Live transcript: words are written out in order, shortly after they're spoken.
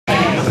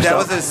That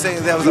was a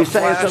flash. You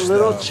say it's a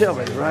little though.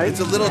 chilly, right? It's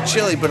a little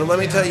chilly, but let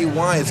me tell you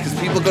why. It's because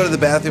people go to the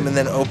bathroom and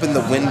then open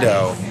the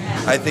window.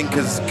 I think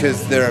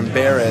because they're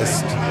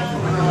embarrassed.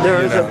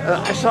 There is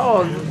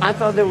I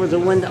thought there was a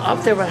window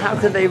up there, but how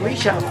could they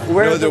reach out?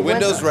 Where's the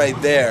window's right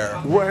there.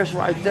 Where's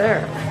right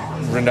there?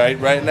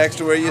 Right next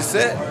to where you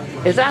sit.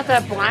 Is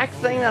that black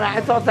thing that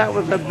I thought that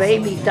was a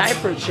baby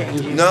diaper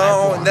changing?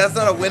 No, that's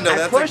not a window.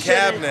 That's a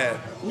cabinet.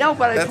 No,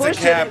 but I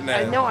pushed it.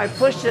 I know I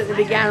pushed it and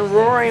it began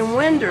roaring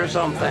wind or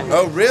something.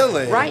 Oh,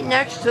 really? Right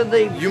next to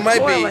the You might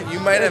toilet.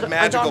 have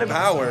magical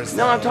powers.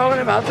 No, I'm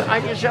talking about.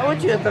 I can show it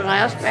to you at the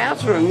last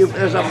bathroom.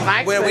 There's a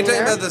black. Wait, are we thing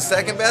talking there. about the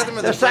second bathroom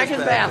or the second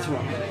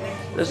bathroom?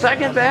 The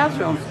second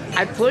bathroom.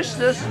 I pushed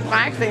this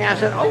black thing. I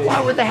said, "Oh,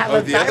 why would they have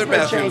a the diaper other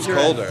bathroom's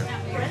changer?" colder.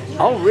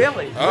 Oh,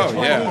 really? Oh, Which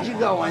one yeah. did you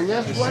go in?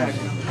 This one?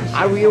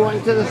 You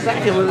went to the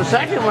second one. The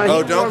second one.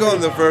 Oh, don't go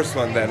in the first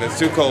one then. It's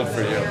too cold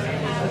for you.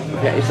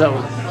 Okay, so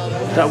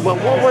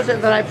what was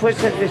it that I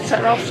pushed it? It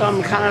set off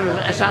some kind of,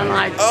 it sounded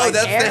like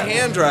that's air. the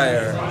hand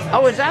dryer.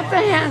 Oh, is that the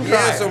hand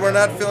dryer? Yeah, so we're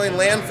not filling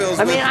landfills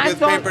with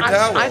paper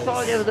towels. I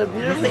thought it was a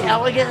beautifully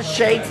elegant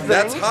shaped thing.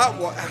 That's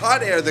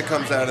hot air that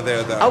comes out of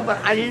there, though. Oh,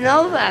 but I didn't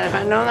know that. If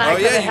I'd known that, I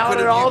could have held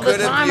it all the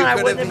time and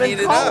I wouldn't have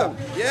been cold.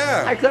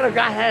 Yeah. I could have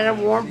had a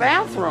warm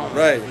bathroom.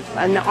 Right.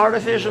 And the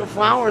artificial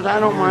flowers, I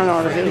don't mind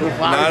artificial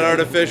flowers. Not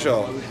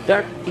artificial.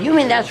 You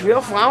mean that's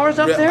real flowers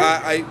up there?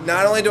 I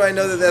not only do I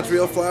know that that's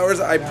real flowers,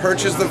 I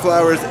purchased the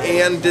flowers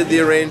and did the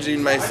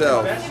arranging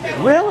myself.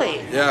 Really?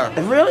 Yeah.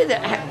 Really?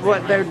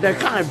 They're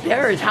kind of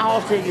berries. How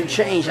often do you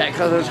change that?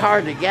 Because it's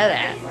hard to get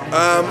at.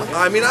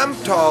 I mean, I'm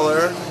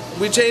taller.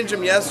 We changed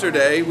them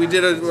yesterday. We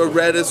did a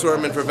red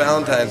assortment for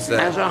Valentine's Day.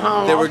 And so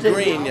how they were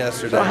green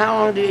yesterday. So how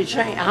long do you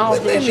change? How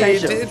often do you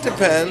change them? It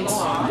depends.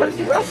 But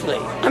roughly.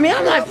 I mean,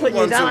 I'm not putting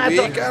you down. Once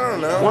a week, I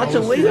don't know. Once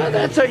a week?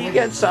 That's how you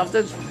get stuff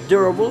that's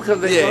durable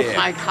because they look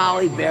like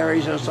holly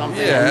berries or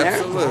something in there.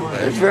 Absolutely.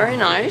 It's very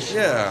nice.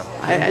 Yeah.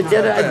 I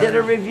did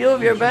a review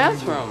of your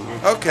bathroom.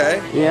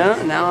 Okay.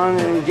 Yeah. Now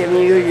I'm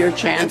giving you your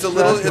chance. It's a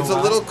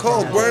little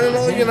cold. We're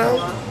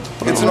in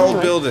it's an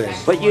old building.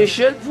 But you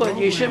should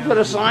put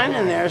a sign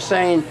in there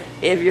saying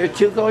if you're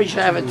too cold, you should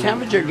have a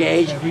temperature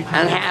gauge and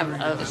have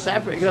a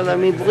separate. Because I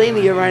mean, believe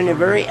me, you're running a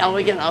very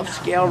elegant,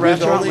 upscale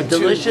restaurant with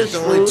delicious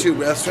food. There's only 2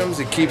 restrooms.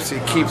 It keeps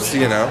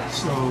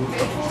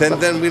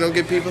Then we don't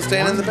get people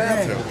staying in the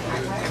bathroom.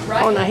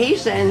 Oh, now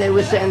he's saying they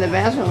would stay in the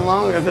bathroom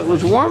longer if it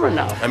was warm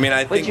enough. I mean,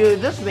 I think.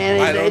 This man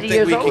is 80 years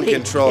old. I don't think we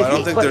can control. I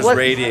don't think there's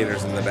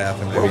radiators in the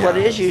bathroom. Well, what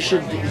is? You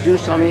should do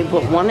something.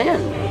 Put one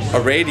in. A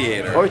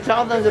radiator. Or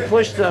tell them to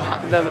push the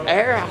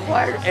air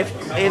hard. If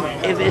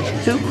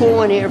it's too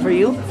cool in here for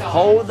you,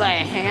 hold the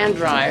hand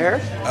dryer.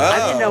 I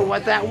didn't know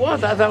what that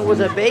was. I thought it was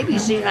a baby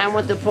seat, and I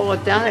went to pull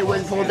it down. It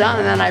wouldn't pull down,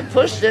 and then I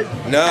pushed it.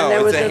 No, and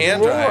there was it's a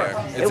hand dryer.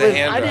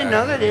 I didn't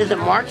know that it is a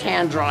marked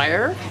hand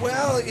dryer.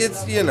 Well,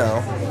 it's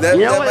that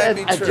might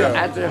be true.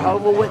 At the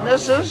Jehovah's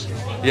Witnesses.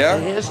 Yeah.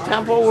 In his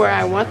temple where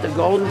I went, the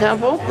Golden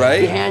Temple.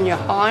 Right. You hand your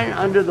hand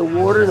under the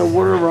water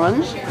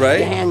runs.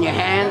 Right. You hand your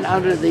hand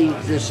under the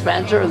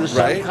dispenser, and the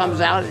sun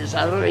comes out. It's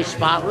utterly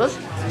spotless.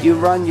 You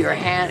run your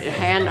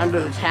hand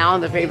under the towel,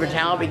 and the paper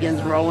towel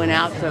begins rolling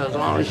out for as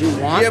long as you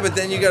want. Yeah, but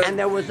then you got. And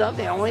there was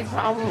nothing. The only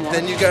problem was.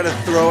 Then you got to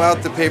throw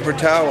out the paper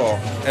towel,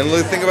 and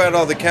think about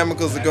all the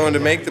chemicals that go in to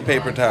make the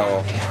paper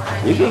towel.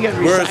 You can get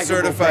recyclable We're a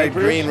certified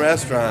papers. green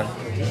restaurant.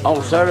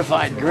 Oh,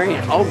 certified green.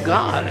 Oh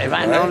God! If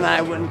I'd known that,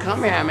 I wouldn't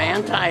come here.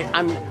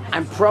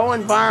 I'm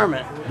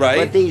pro-environment. Right.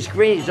 But these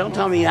greens, don't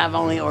tell me you have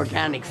only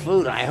organic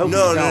food. I hope you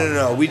don't.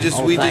 No. We just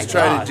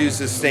try God. to do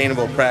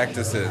sustainable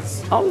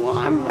practices. Oh well,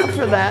 I'm up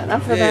for that.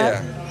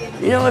 that.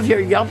 You know, if you're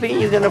yuppie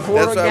and you can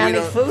afford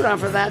organic food, I'm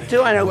for that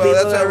too. I know people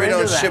that's that why we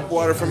don't ship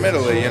water from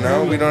Italy.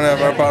 We don't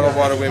have our bottled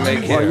water we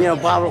make here. Well,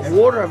 bottled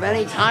water of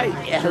any type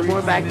has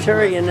more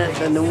bacteria in it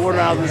than the water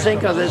out of the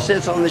sink because it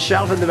sits on the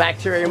shelf and the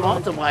bacteria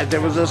multiplies.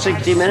 There was a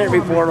 60-minute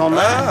report on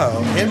that.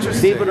 Oh,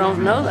 interesting. People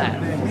don't know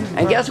that.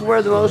 And guess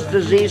where the most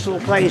diseaseful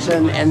place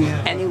in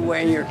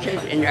anywhere in your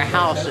kitchen, in your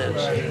house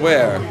is?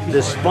 Where?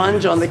 The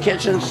sponge on the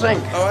kitchen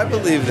sink. Oh, I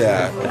believe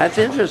that. That's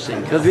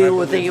interesting because people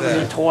would think it was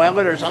a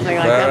toilet or something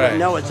like that, but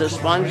no, it's a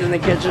sponge in the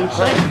kitchen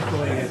sink.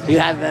 You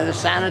have the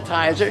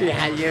sanitizer.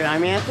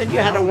 I think you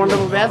had a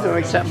wonderful bathroom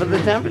except for the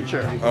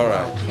temperature. All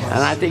right. And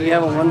I think you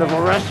have a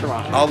wonderful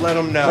restaurant. I'll let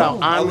them know. So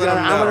I'm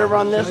gonna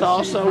run this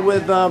also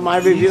with my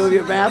review of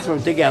your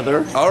bathroom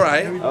together. All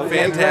right. Okay,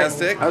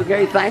 fantastic. Great.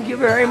 Okay, thank you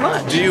very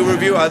much. Do you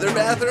review other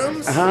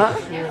bathrooms? Huh?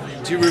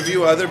 Do you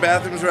review other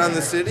bathrooms around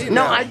the city?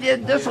 No, I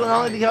did this one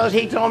only because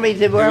he told me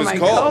to wear my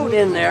coat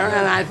in there,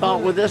 and I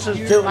thought, well, this is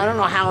too. I don't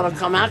know how it'll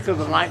come out because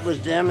the light was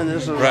dim, and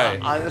this is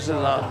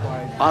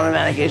a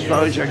automatic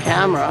exposure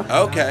camera.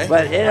 Okay.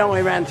 But it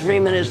only ran 3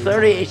 minutes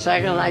 38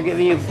 seconds. I've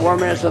given you 4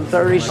 minutes and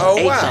 38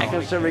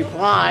 seconds to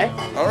reply.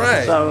 All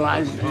right. So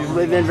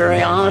we've been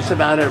very honest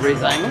about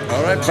everything.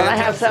 All right. But I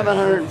have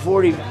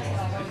 740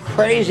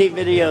 crazy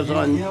videos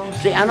on.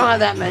 See, I don't have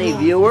that many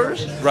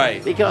viewers.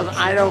 Right. Because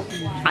I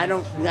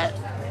don't let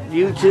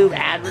YouTube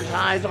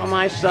advertise on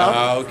my stuff.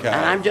 Oh, okay.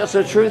 And I'm just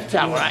a truth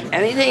teller.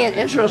 Anything that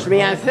interests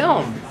me, I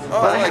film.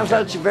 but I have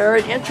such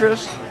varied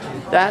interests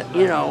that,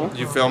 you know.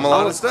 You film a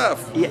lot of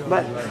stuff. Yeah,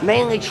 but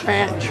mainly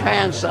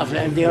trans stuff.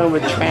 I'm dealing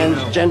with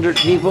transgender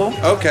people.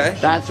 Okay.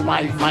 That's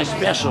my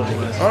specialty.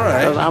 All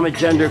right. Because I'm a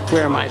gender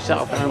queer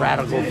myself and a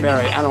radical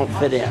fairy. I don't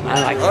fit in.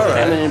 I like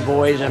feminine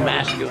boys and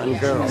masculine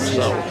girls.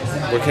 So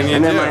what can you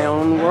I'm do? in my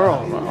own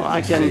world. Well,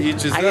 I can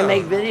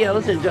make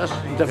videos and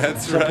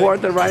just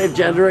support the right of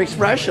gender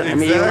expression. I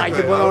mean, you like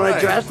to put on a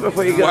dress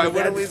before you go to bed. Why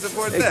wouldn't we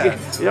support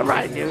that? You're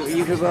right.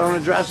 You can put on a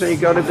dress when you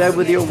go to bed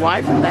with your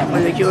wife, and that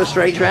will make you a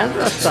straight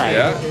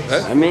transvestite.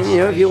 Yeah. I mean, you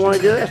know, if you want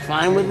to do that, it's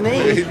fine with me.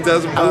 It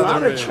doesn't bother me. A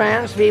lot of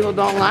trans people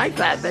don't like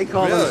that. They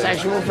call them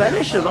sexual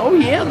fetishes. Oh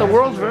yeah, the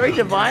world's very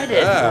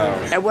divided.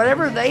 Oh. And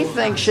whatever they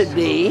think should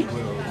be,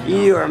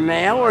 you're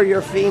male or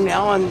you're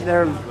female, and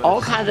there are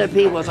all kinds of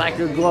people. It's like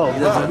a globe.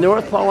 There's the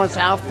North Pole and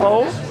South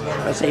Pole.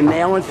 Let's say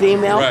male and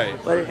female. Right.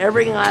 But at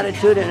every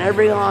latitude and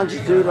every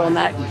longitude on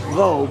that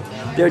globe,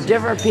 there are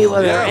different people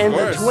that are in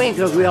between,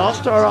 because we all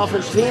start off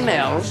as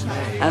females,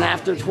 and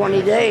after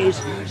 20 days,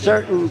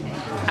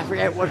 I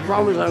forget what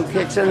chromosome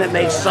kicks in that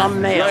makes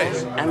some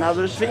males and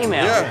others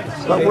females.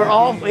 Yeah. But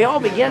we all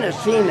begin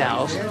as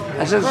females,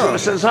 and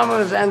since some of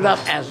us end up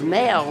as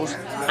males,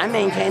 I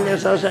maintain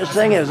there's no such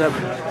thing as a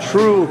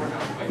true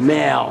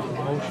male,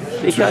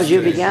 because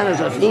you began as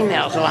a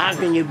female. So how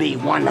can you be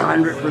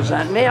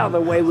 100% male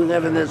the way we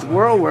live in this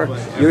world where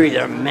you're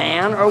either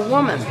man or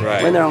woman?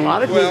 Right. When there are a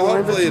lot of people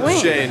in between. Hopefully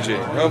it's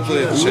changing. Hopefully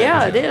it's changing.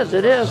 Yeah,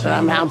 it is.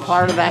 And I'm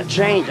part of that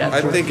change.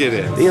 I think it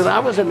is. Because I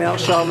was a male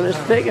chauvinist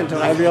pig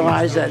until I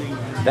realized that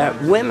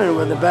women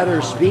were the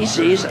better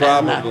species.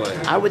 Probably.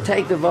 And I would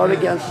take the vote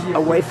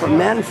away from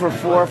men for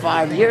 4 or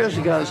 5 years,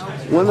 because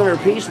women are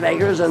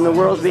peacemakers and the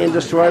world's being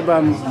destroyed by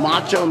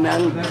macho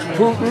men,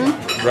 Putin,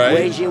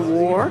 waging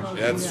war.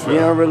 That's true. You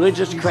know,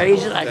 religious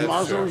crazy like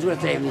Muslims, where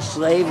they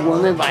enslave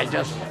women by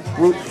just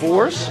brute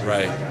force.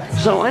 Right.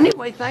 So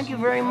anyway, thank you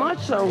very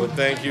much. Well,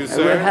 thank you, sir.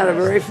 We've had a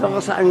very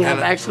philosophical. You have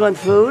excellent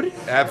food.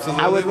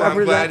 Absolutely. I would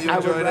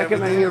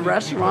recommend your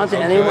restaurant to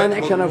anyone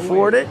that can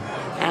afford it.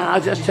 And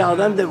I'll just tell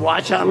them to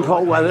watch out in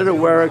cold weather, to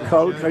wear a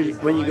coat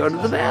when you go to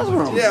the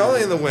bathroom. Yeah,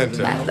 only in the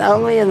winter.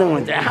 Only in the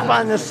winter. How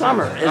about in the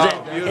summer?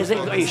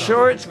 Are you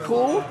sure it's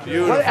cool?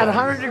 Beautiful. At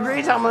 100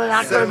 degrees, I'm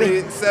not going to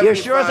be. You're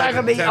sure it's not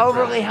going to be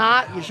overly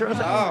hot? You sure it's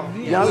not?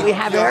 No, we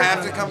have air.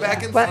 Have to come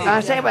back and But see. I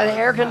say about the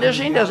air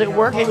conditioning, does it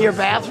work in your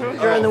bathroom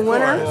during the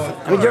winter?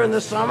 I mean, during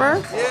the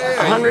summer? Yeah,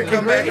 100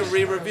 come back and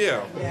degrees?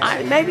 re-review.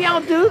 Maybe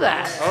I'll do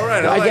that. All right.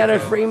 Do I get a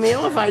free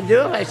meal if I do?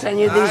 If I send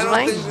you these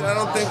links? I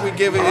don't think we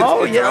give it.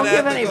 You don't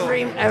give any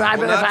free. If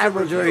I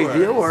was a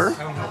reviewer.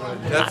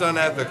 That's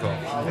unethical.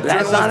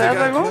 That's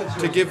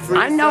unethical? To give free.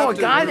 I know a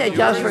guy that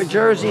does for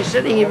Jersey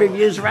City. He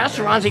reviews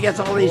restaurants. He gets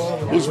all these.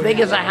 He's big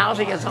as a house.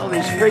 He gets all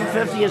these free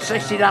 $50 and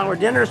 $60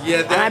 dinners.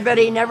 Yeah, and I bet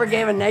he never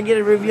gave a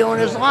negative review in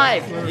his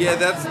life. Yeah,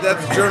 that's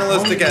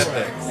journalistic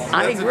ethics.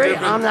 I agree.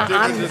 I'm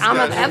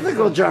an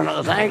ethical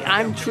journalist.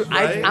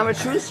 I'm a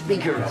truth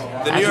speaker.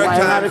 The New York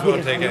Times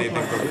won't take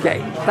anything from you.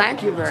 Okay.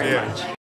 Thank you very much.